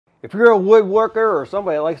If you're a woodworker or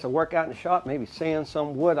somebody that likes to work out in the shop, maybe sand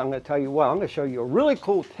some wood, I'm going to tell you what, I'm going to show you a really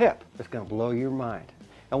cool tip that's going to blow your mind.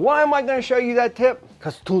 And why am I going to show you that tip?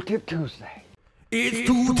 Because it's Tool Tip Tuesday. It's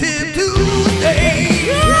Tool Tip Tuesday.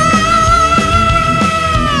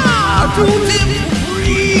 Tool Tip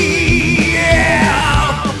free.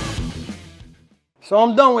 Yeah. So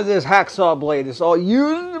I'm done with this hacksaw blade. It's all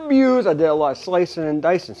used and abused. I did a lot of slicing and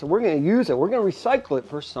dicing. So we're going to use it. We're going to recycle it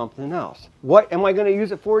for something else. What am I going to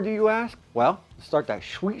use it for, do you ask? Well, let's start that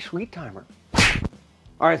sweet timer.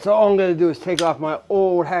 All right, so all I'm going to do is take off my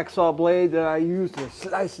old hacksaw blade that I used to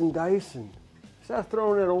slice and dice, and instead of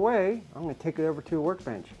throwing it away, I'm going to take it over to a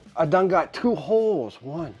workbench. I done got 2 holes,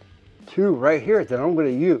 1, 2 right here that I'm going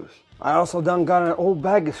to use. I also done got an old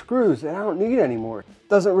bag of screws that I don't need anymore.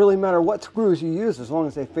 Doesn't really matter what screws you use as long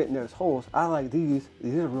as they fit in those holes. I like these.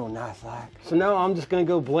 These are real nice like. So now I'm just going to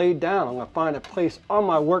go blade down. I'm going to find a place on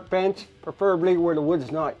my workbench, preferably where the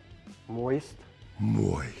wood's not moist.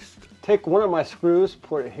 Take one of my screws,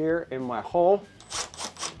 put it here in my hole.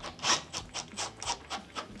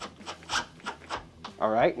 All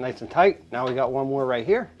right, nice and tight. Now we got one more right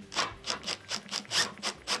here.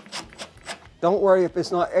 Don't worry if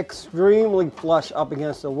it's not extremely flush up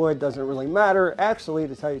against the wood, doesn't really matter. Actually,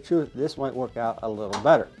 to tell you the truth, this might work out a little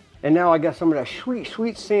better. And now I got some of that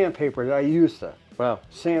sweet sandpaper that I used to, well,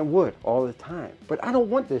 sand wood all the time. But I don't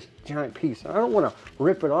want this giant piece. I don't want to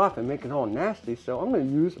rip it off and make it all nasty, so I'm going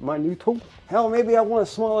to use my new tool. Hell, maybe I want a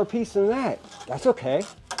smaller piece than that. That's okay.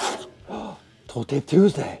 Tool Tip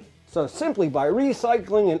Tuesday. So simply by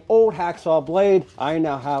recycling an old hacksaw blade, I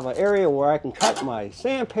now have an area where I can cut my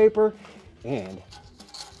sandpaper, and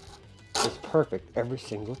it's perfect every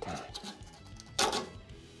single time.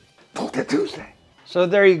 Tool Tip Tuesday. So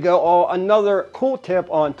there you go, another cool tip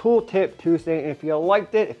on Tool Tip Tuesday. And if you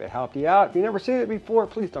liked it, if it helped you out, if you've never seen it before,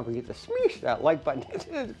 please don't forget to smash that like button. It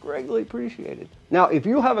is greatly appreciated. Now, if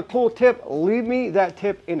you have a cool tip, leave me that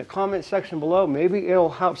tip in the comment section below. Maybe it'll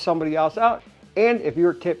help somebody else out. And if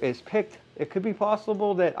your tip is picked, it could be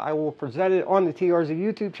possible that I will present it on the TRZ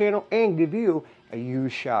YouTube channel and give you a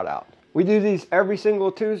huge shout out. We do these every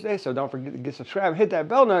single Tuesday, so don't forget to get subscribed, hit that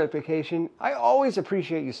bell notification. I always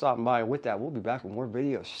appreciate you stopping by. And with that, we'll be back with more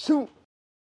videos soon.